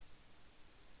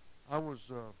I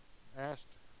was asked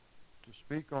to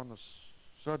speak on the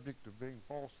subject of being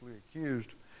falsely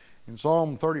accused. In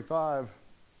Psalm 35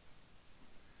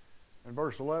 and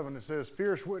verse 11, it says,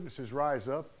 "Fierce witnesses rise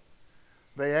up.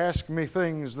 They ask me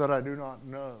things that I do not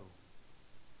know."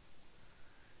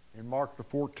 In Mark the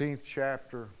 14th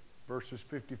chapter, verses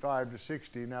 55 to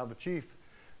 60, "Now the chief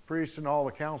priests and all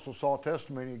the council sought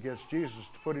testimony against Jesus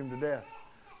to put him to death,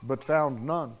 but found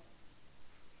none.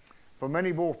 For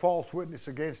many bore false witness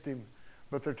against him,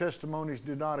 but their testimonies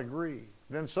did not agree.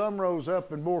 Then some rose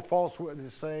up and bore false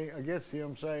witness against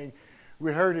him, saying,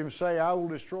 'We heard him say, I will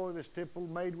destroy this temple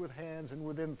made with hands, and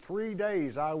within 3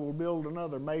 days I will build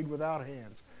another made without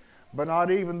hands.' But not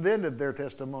even then did their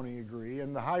testimony agree.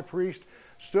 And the high priest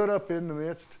stood up in the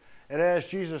midst and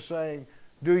asked Jesus, saying,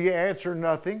 'Do you answer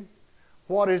nothing?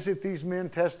 What is it these men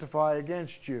testify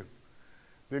against you?'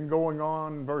 Then going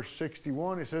on, verse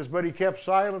 61, it says, 'But he kept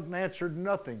silent and answered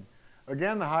nothing.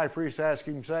 Again the high priest asked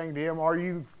him, saying to him, Are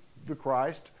you the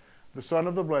Christ, the Son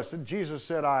of the Blessed?' Jesus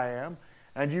said, 'I am.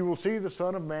 And you will see the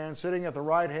Son of Man sitting at the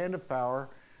right hand of power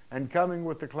and coming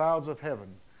with the clouds of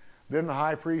heaven.' Then the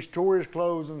high priest tore his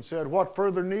clothes and said, 'What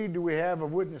further need do we have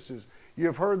of witnesses? You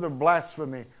have heard the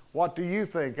blasphemy. What do you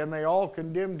think?' And they all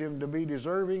condemned him to be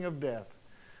deserving of death.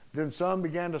 Then some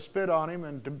began to spit on him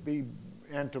and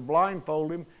to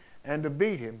blindfold him and to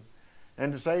beat him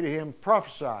and to say to him,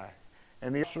 'Prophesy.'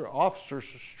 And the officers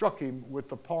struck him with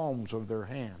the palms of their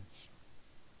hands."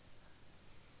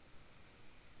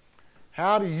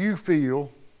 How do you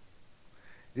feel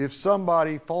if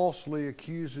somebody falsely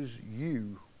accuses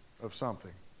you of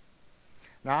something?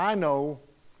 Now, I know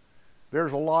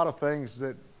there's a lot of things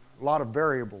a lot of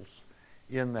variables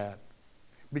in that.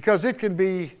 Because it can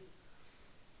be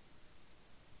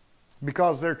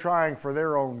because they're trying for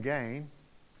their own gain.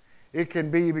 It can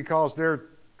be because they're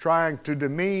trying to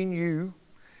demean you.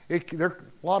 There are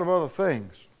a lot of other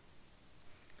things.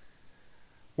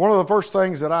 One of the first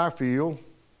things that I feel,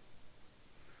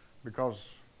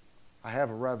 because I have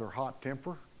a rather hot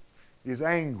temper, is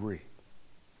angry.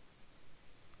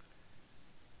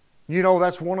 You know,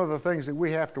 that's one of the things that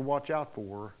we have to watch out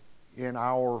for in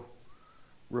our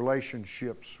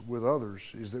relationships with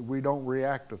others, is that we don't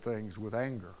react to things with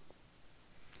anger.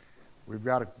 We've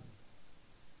got to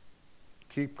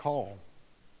keep calm.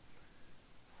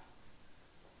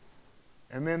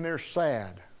 And then they're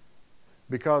sad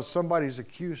because somebody's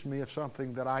accused me of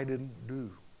something that I didn't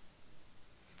do.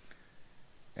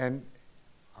 And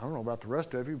I don't know about the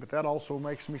rest of you, but that also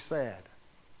makes me sad.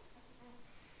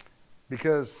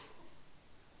 Because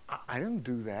I didn't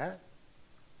do that.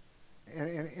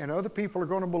 And other people are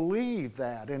going to believe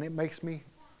that, and it makes me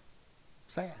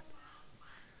sad.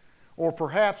 Or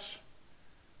perhaps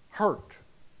hurt.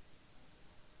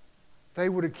 They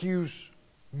would accuse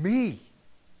me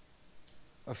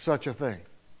of such a thing.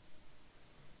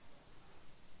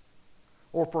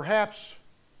 Or perhaps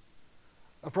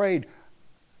afraid,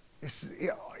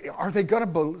 are they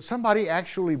going to, somebody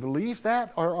actually believes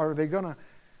that? Or are they going to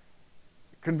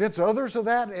convince others of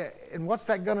that? And what's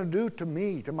that going to do to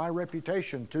me, to my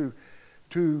reputation,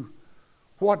 to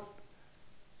what?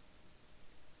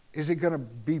 Is it going to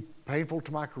be painful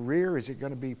to my career? Is it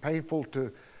going to be painful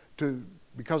to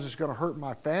because it's going to hurt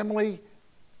my family?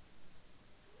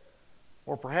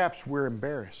 Or perhaps we're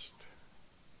embarrassed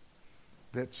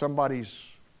that somebody's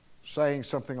saying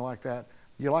something like that.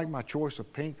 You like my choice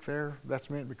of pink there? That's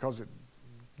meant because it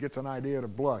gets an idea to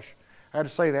blush. I had to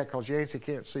say that because Yancey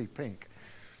can't see pink.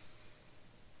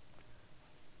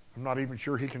 I'm not even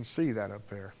sure he can see that up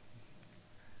there.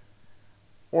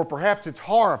 Or perhaps it's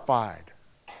horrified.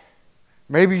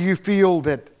 Maybe you feel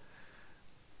that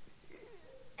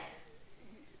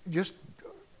just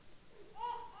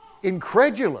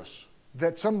incredulous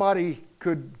that somebody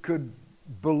could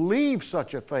believe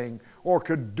such a thing or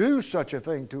could do such a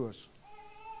thing to us.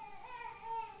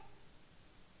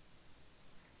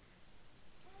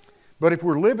 But if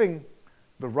we're living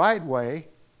the right way,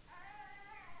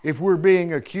 if we're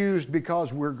being accused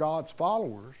because we're God's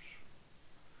followers,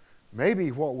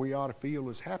 maybe what we ought to feel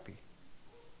is happy.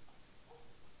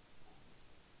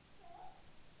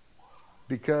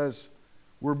 Because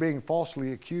we're being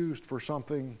falsely accused for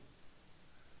something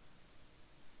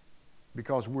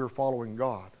because we're following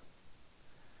God.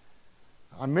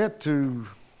 I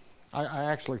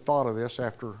actually thought of this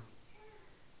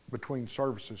between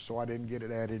services, so I didn't get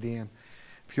it added in.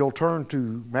 If you'll turn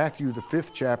to Matthew the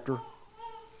 5th chapter,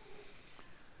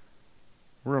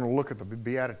 we're going to look at the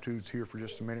Beatitudes here for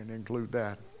just a minute and include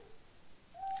that.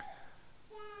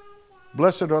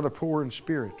 "Blessed are the poor in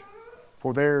spirit,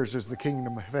 for theirs is the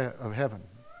kingdom of heaven.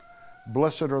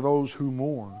 Blessed are those who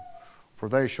mourn, for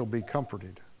they shall be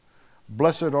comforted.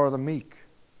 Blessed are the meek,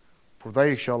 for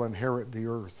they shall inherit the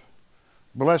earth.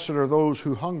 Blessed are those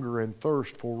who hunger and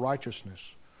thirst for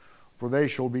righteousness, for they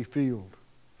shall be filled.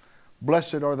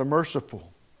 Blessed are the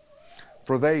merciful,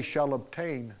 for they shall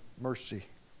obtain mercy.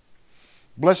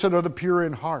 Blessed are the pure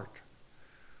in heart,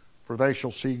 for they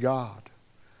shall see God.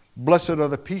 Blessed are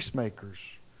the peacemakers,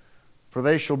 for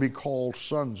they shall be called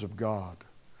sons of God.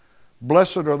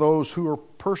 Blessed are those who are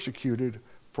persecuted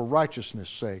for righteousness'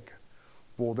 sake,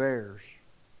 for theirs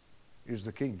is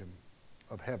the kingdom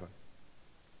of heaven.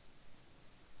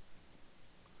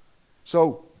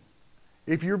 So,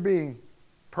 if you're being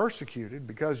persecuted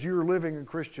because you're living a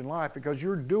Christian life, because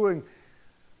you're doing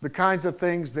the kinds of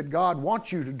things that God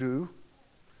wants you to do,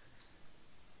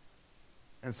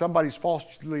 and somebody's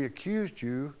falsely accused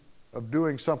you of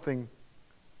doing something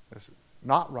that's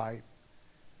not right,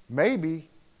 maybe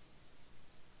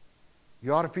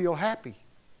you ought to feel happy.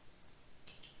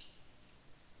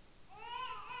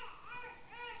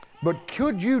 But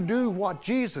could you do what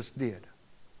Jesus did?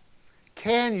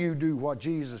 Can you do what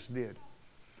Jesus did?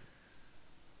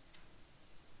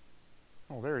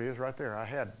 Oh, there it is right there. I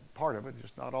had part of it,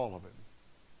 just not all of it.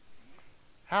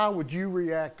 How would you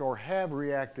react or have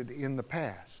reacted in the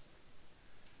past?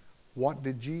 What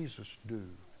did Jesus do?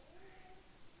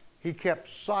 He kept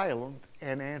silent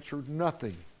and answered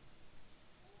nothing.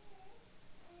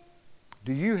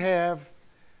 Do you have,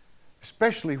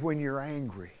 especially when you're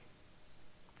angry,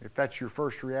 if that's your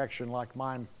first reaction like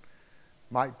mine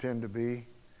might tend to be,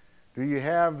 do you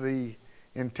have the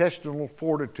intestinal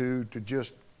fortitude to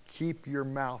just keep your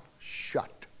mouth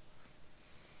shut?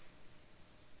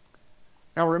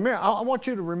 Now remember, I want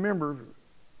you to remember,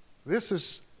 this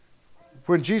is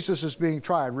when Jesus is being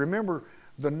tried. Remember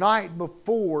the night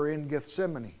before in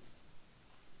Gethsemane.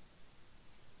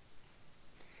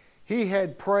 He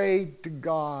had prayed to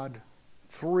God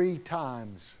 3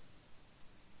 times.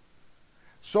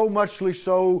 So muchly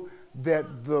so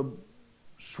that the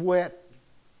sweat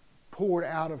poured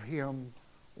out of him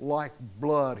like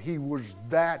blood. He was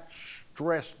that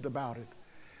stressed about it,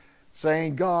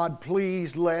 saying, God,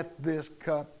 please let this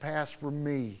cup pass from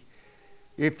me,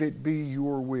 if it be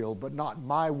your will, but not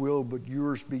my will, but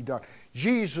yours be done.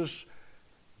 Jesus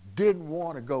didn't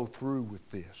want to go through with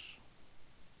this.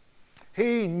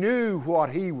 He knew what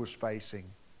he was facing.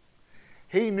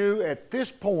 He knew at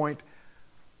this point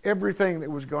everything that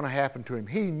was going to happen to him.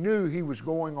 He knew he was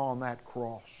going on that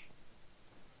cross.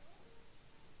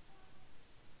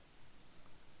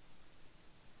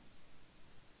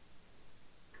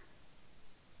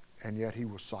 And yet he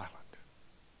was silent.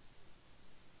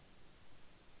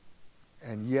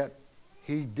 And yet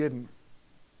he didn't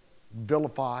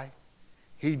vilify.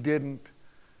 He didn't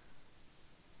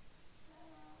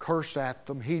curse at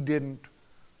them. He didn't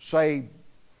say,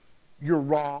 you're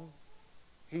wrong.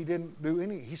 He didn't do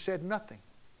any. He said nothing.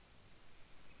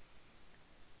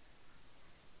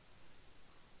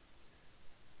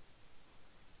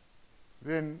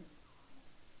 Then,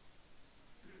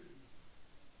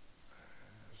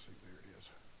 let's see, there it is.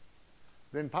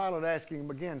 Then Pilate asked him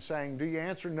again, saying, do you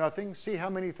answer nothing? See how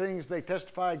many things they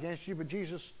testify against you. But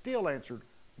Jesus still answered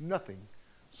nothing,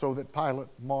 so that Pilate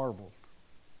marveled.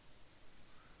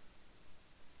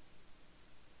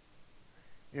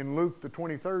 In Luke, the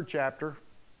 23rd chapter,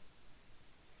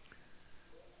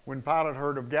 when Pilate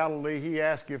heard of Galilee, he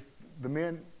asked if the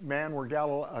man were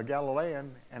a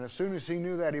Galilean, and as soon as he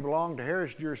knew that he belonged to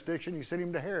Herod's jurisdiction, he sent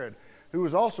him to Herod, who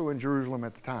was also in Jerusalem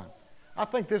at the time. I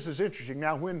think this is interesting.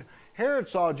 Now, when Herod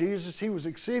saw Jesus, he was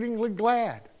exceedingly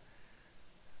glad,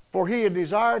 for he had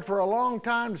desired for a long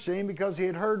time to see him, because he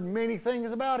had heard many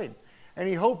things about him, and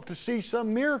he hoped to see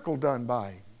some miracle done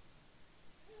by him.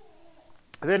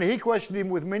 Then he questioned him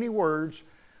with many words,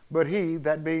 but he,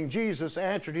 that being Jesus,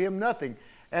 answered him nothing.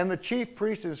 And the chief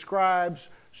priests and scribes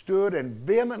stood and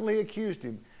vehemently accused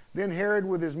him. Then Herod,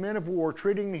 with his men of war,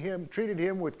 treated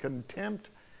him with contempt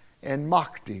and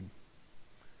mocked him.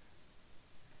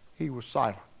 He was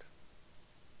silent.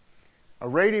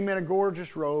 Arrayed him in a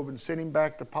gorgeous robe and sent him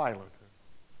back to Pilate.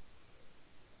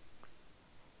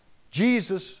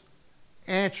 Jesus'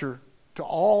 answer to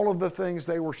all of the things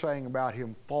they were saying about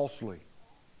him falsely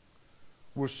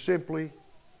was simply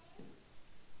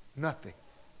nothing,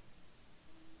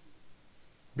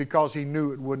 because he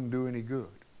knew it wouldn't do any good.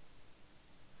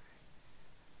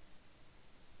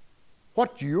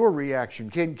 What's your reaction?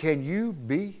 Can you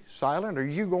be silent? Are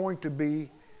you going to be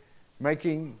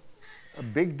making a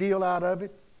big deal out of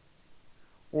it?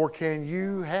 Or can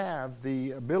you have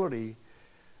the ability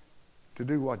to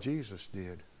do what Jesus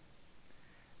did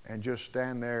and just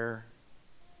stand there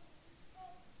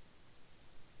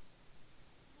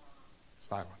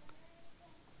silent?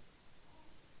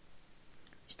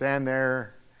 Stand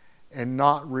there and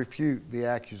not refute the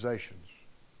accusations.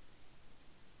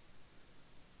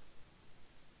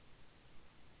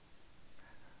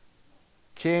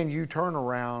 Can you turn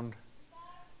around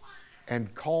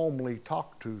and calmly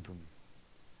talk to them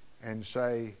and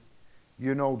say,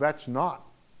 you know, that's not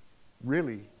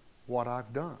really what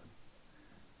I've done.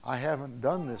 I haven't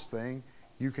done this thing.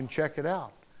 You can check it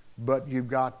out. But you've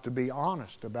got to be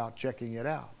honest about checking it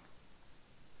out.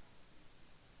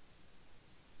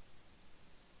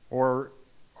 Or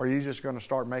are you just going to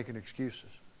start making excuses?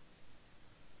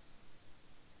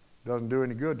 Doesn't do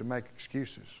any good to make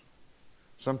excuses.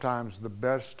 Sometimes the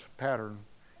best pattern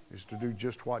is to do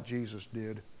just what Jesus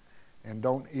did and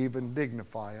don't even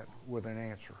dignify it with an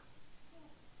answer.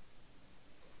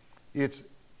 You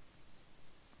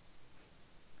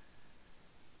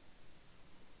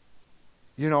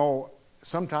know,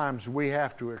 sometimes we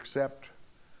have to accept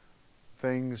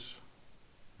things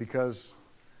because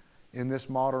in this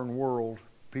modern world,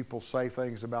 people say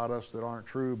things about us that aren't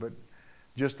true, but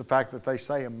just the fact that they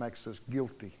say them makes us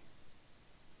guilty.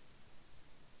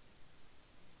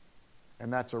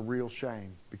 And that's a real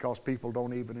shame because people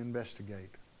don't even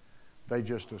investigate. They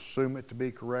just assume it to be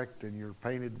correct and you're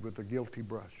painted with a guilty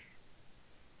brush.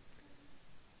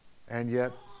 And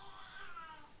yet,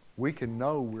 we can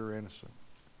know we're innocent.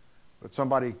 But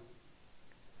somebody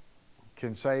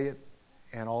can say it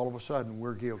and all of a sudden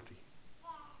we're guilty.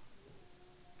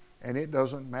 And it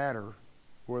doesn't matter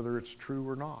whether it's true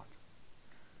or not.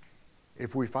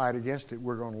 If we fight against it,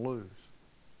 we're going to lose.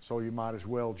 So you might as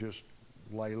well just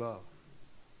lay low.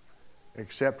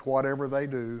 Accept whatever they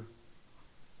do.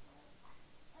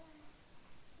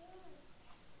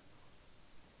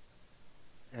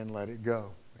 And let it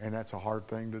go. And that's a hard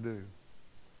thing to do.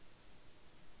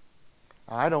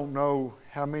 I don't know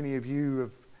how many of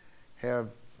you have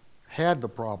had the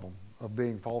problem of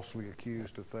being falsely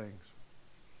accused of things.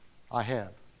 I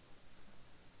have.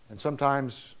 And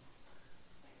sometimes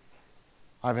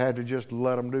I've had to just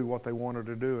let them do what they wanted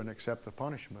to do and accept the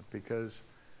punishment because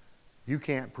you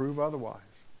can't prove otherwise.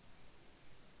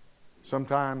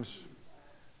 Sometimes,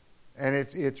 and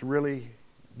it's really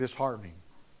disheartening,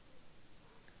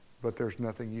 but there's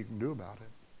nothing you can do about it,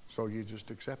 so you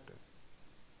just accept it.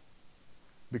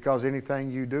 Because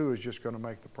anything you do is just going to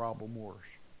make the problem worse.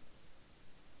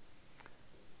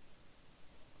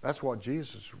 That's what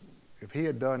Jesus, if he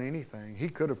had done anything, he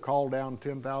could have called down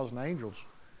 10,000 angels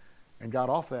and got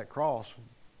off that cross,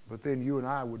 but then you and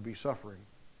I would be suffering.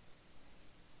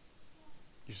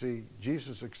 You see,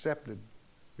 Jesus accepted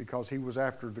because he was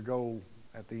after the goal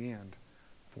at the end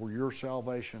for your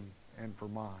salvation and for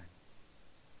mine.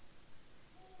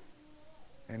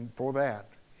 And for that,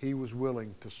 he was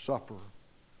willing to suffer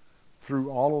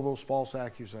through all of those false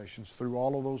accusations, through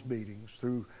all of those beatings,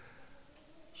 through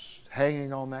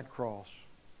hanging on that cross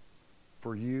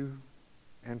for you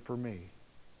and for me.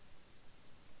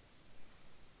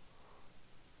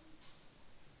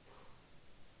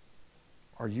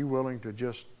 Are you willing to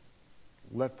just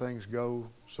let things go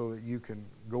so that you can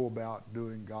go about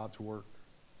doing God's work?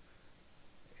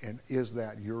 And is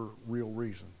that your real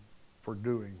reason for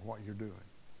doing what you're doing?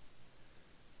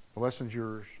 The lesson's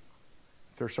yours.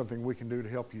 If there's something we can do to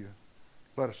help you,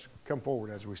 let us come forward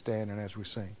as we stand and as we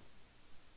sing.